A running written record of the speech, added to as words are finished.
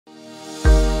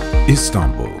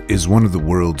Istanbul is one of the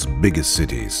world's biggest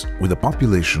cities, with a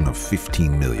population of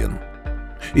 15 million.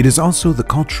 It is also the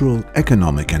cultural,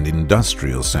 economic and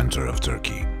industrial center of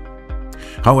Turkey.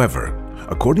 However,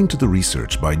 according to the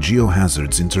research by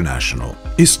Geohazards International,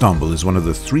 Istanbul is one of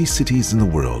the 3 cities in the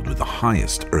world with the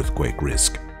highest earthquake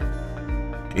risk.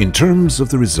 In terms of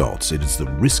the results, it is the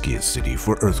riskiest city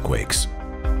for earthquakes.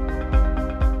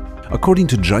 According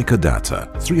to JICA data,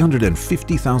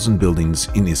 350,000 buildings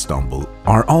in Istanbul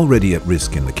are already at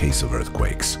risk in the case of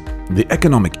earthquakes. The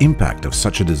economic impact of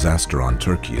such a disaster on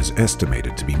Turkey is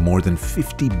estimated to be more than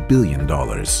 $50 billion.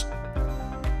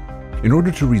 In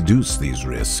order to reduce these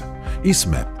risks,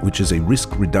 ISMEP, which is a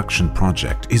risk reduction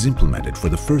project, is implemented for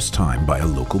the first time by a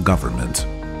local government.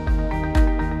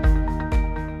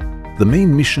 The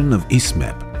main mission of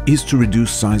ISMEP is to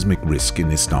reduce seismic risk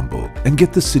in Istanbul and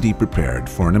get the city prepared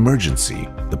for an emergency.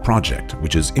 The project,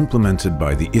 which is implemented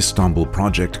by the Istanbul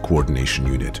Project Coordination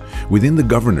Unit within the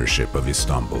governorship of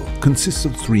Istanbul, consists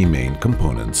of 3 main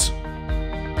components.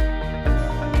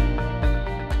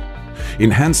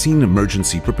 Enhancing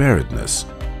emergency preparedness,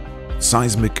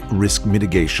 seismic risk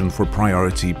mitigation for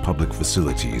priority public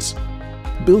facilities,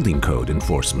 building code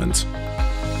enforcement.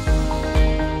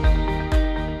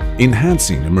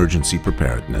 Enhancing emergency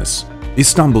preparedness.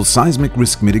 Istanbul Seismic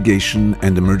Risk Mitigation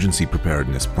and Emergency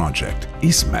Preparedness Project,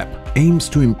 ISMEP, aims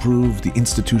to improve the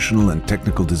institutional and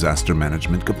technical disaster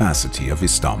management capacity of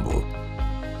Istanbul.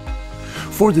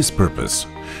 For this purpose,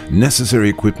 necessary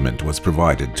equipment was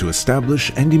provided to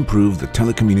establish and improve the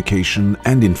telecommunication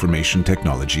and information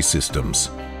technology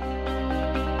systems.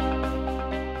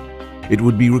 It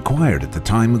would be required at the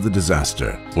time of the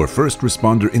disaster for first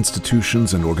responder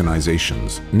institutions and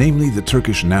organizations, namely the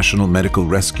Turkish National Medical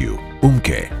Rescue,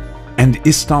 UMKE, and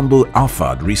Istanbul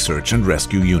AFAD Research and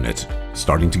Rescue Unit,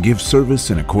 starting to give service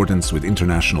in accordance with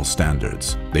international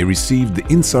standards. They received the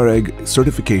INSAREG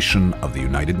certification of the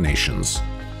United Nations.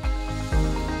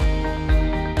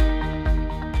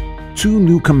 2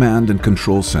 new command and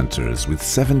control centers with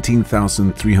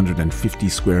 17,350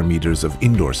 square meters of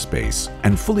indoor space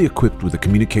and fully equipped with a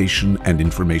communication and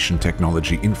information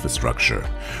technology infrastructure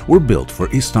were built for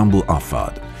Istanbul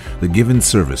AFAD, the given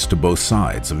service to both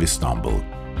sides of Istanbul.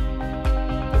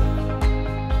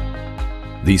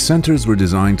 These centers were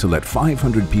designed to let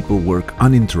 500 people work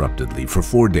uninterruptedly for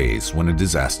 4 days when a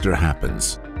disaster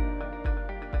happens.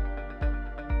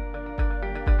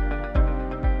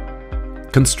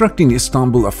 Constructing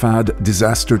Istanbul AFAD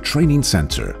Disaster Training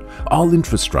Center, all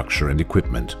infrastructure and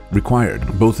equipment required,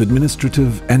 both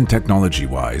administrative and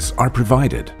technology-wise, are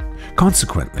provided.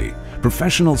 Consequently,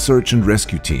 professional search and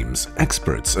rescue teams,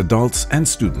 experts, adults, and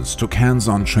students took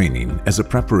hands-on training as a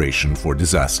preparation for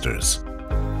disasters.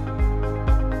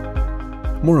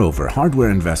 Moreover,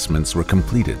 hardware investments were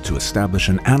completed to establish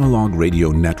an analog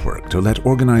radio network to let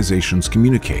organizations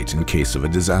communicate in case of a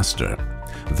disaster.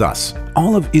 Thus,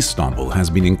 all of Istanbul has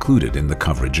been included in the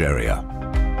coverage area.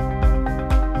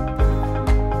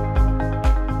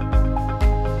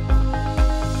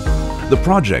 The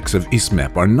projects of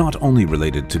ISMEP are not only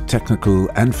related to technical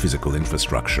and physical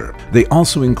infrastructure, they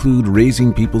also include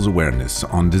raising people's awareness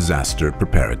on disaster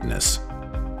preparedness.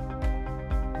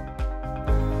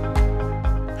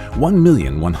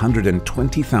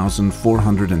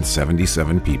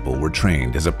 1,120,477 people were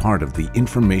trained as a part of the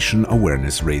information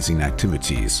awareness-raising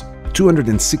activities.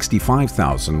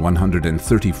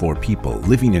 265,134 people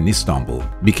living in Istanbul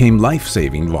became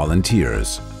life-saving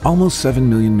volunteers. Almost 7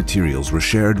 million materials were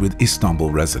shared with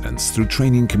Istanbul residents through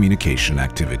training communication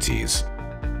activities.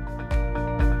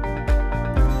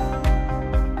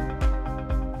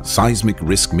 Seismic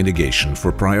risk mitigation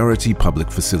for priority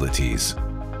public facilities.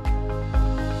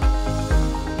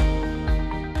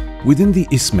 Within the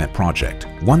ISMEP project,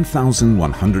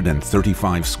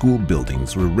 1,135 school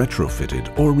buildings were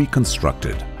retrofitted or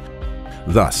reconstructed.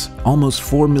 Thus, almost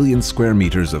 4 million square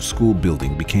meters of school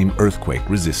building became earthquake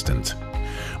resistant.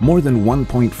 More than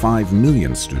 1.5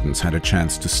 million students had a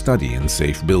chance to study in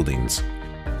safe buildings.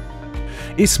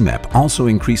 ISMEP also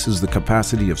increases the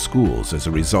capacity of schools as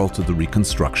a result of the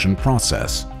reconstruction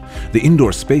process. The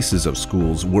indoor spaces of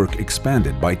schools work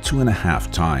expanded by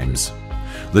 2.5 times.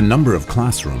 The number of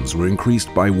classrooms were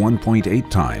increased by 1.8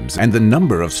 times, and the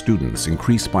number of students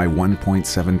increased by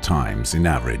 1.7 times in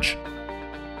average.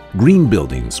 Green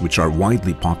buildings, which are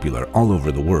widely popular all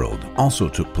over the world, also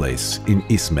took place in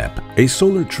ISMEP. A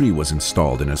solar tree was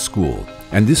installed in a school,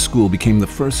 and this school became the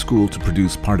first school to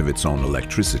produce part of its own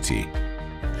electricity.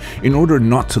 In order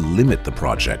not to limit the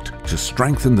project, to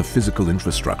strengthen the physical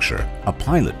infrastructure, a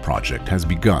pilot project has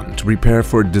begun to prepare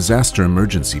for disaster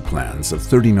emergency plans of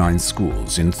 39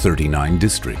 schools in 39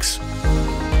 districts.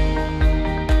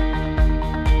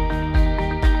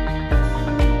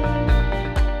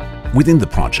 Within the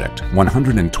project,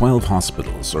 112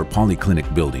 hospitals or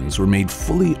polyclinic buildings were made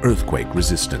fully earthquake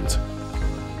resistant.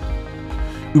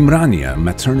 Ümraniye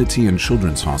Maternity and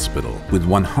Children's Hospital, with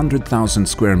 100,000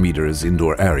 square meters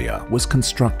indoor area, was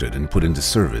constructed and put into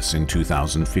service in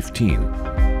 2015.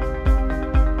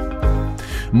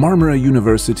 Marmara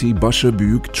University Başa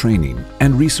Büyük Training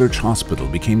and Research Hospital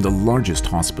became the largest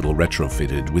hospital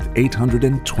retrofitted with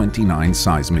 829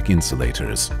 seismic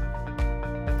insulators.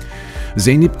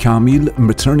 Zeynep Kamil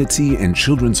Maternity and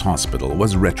Children's Hospital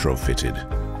was retrofitted.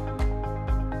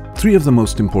 3 of the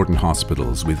most important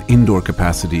hospitals with indoor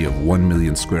capacity of 1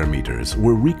 million square meters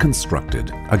were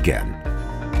reconstructed again.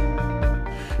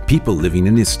 People living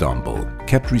in Istanbul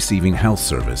kept receiving health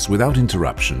service without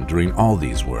interruption during all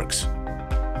these works.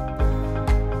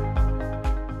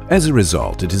 As a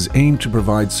result, it is aimed to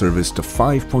provide service to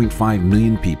 5.5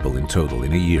 million people in total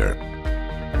in a year.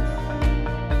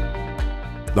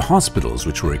 The hospitals,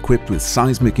 which were equipped with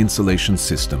seismic insulation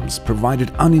systems,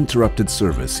 provided uninterrupted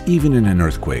service even in an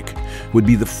earthquake, would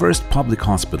be the first public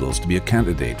hospitals to be a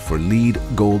candidate for LEED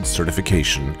Gold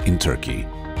certification in Turkey.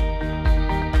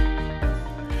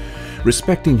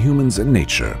 Respecting humans and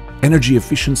nature, energy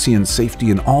efficiency and safety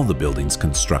in all the buildings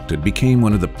constructed became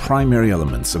one of the primary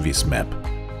elements of ISMEP.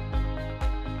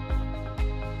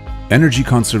 Energy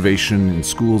conservation in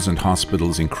schools and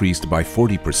hospitals increased by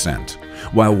 40%,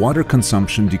 while water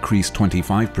consumption decreased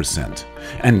 25%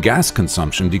 and gas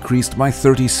consumption decreased by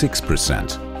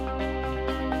 36%.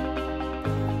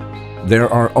 There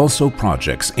are also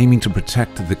projects aiming to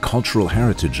protect the cultural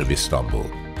heritage of Istanbul,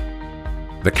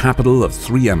 the capital of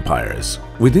 3 empires.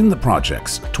 Within the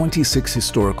projects, 26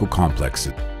 historical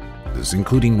complexes,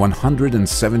 including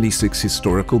 176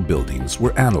 historical buildings,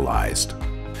 were analyzed.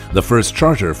 The first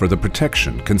charter for the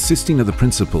protection, consisting of the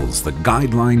principles, the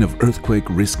Guideline of Earthquake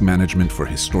Risk Management for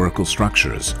Historical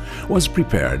Structures, was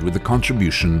prepared with the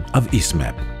contribution of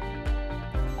ISMEP.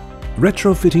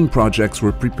 Retrofitting projects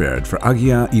were prepared for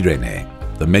Hagia Irene,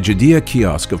 the Mecidiye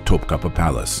kiosk of Topkapı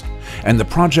Palace, and the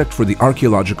project for the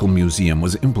Archaeological Museum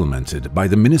was implemented by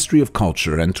the Ministry of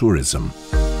Culture and Tourism.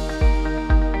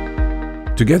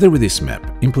 Together with ISMEP,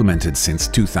 implemented since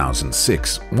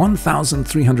 2006,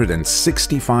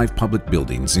 1,365 public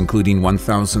buildings, including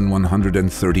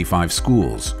 1,135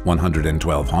 schools,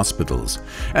 112 hospitals,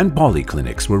 and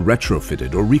polyclinics were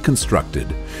retrofitted or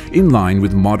reconstructed in line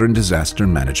with modern disaster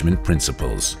management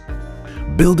principles.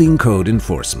 Building code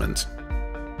enforcement.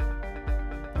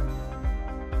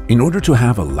 In order to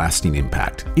have a lasting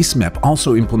impact, ISMEP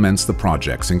also implements the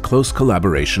projects in close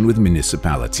collaboration with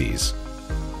municipalities.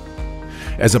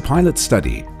 As a pilot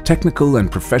study, technical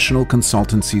and professional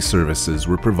consultancy services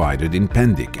were provided in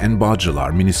Pendik and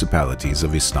Bağcılar municipalities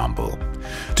of Istanbul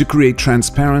to create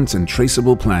transparent and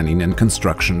traceable planning and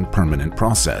construction permanent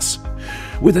process.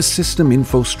 With System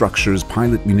Infostructures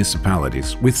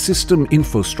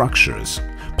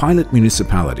pilot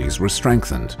municipalities were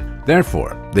strengthened.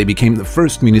 Therefore, they became the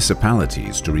first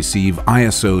municipalities to receive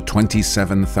ISO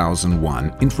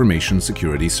 27001 information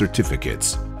security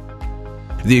certificates.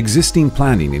 The existing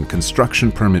planning and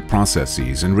construction permit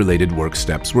processes and related work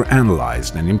steps were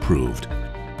analyzed and improved.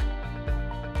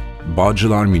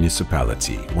 Bağcılar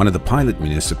Municipality, one of the pilot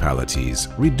municipalities,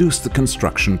 reduced the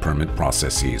construction permit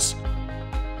processes.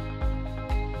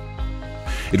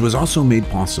 It was also made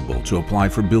possible to apply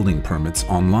for building permits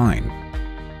online,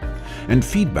 and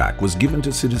feedback was given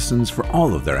to citizens for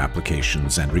all of their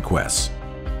applications and requests.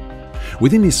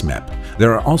 Within ISMEP,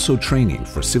 there are also training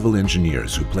for civil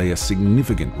engineers who play a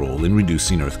significant role in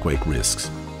reducing earthquake risks.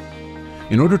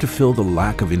 In order to fill the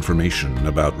lack of information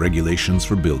about regulations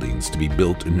for buildings to be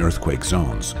built in earthquake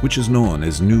zones, which is known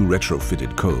as New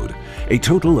Retrofitted Code, a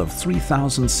total of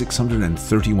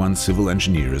 3,631 civil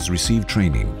engineers received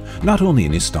training, not only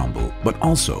in Istanbul, but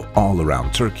also all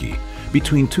around Turkey,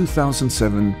 between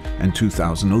 2007 and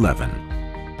 2011.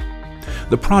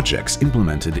 The projects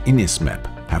implemented in ISMEP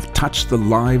have touched the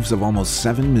lives of almost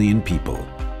 7 million people.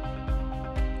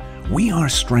 We are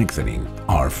strengthening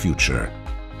our future.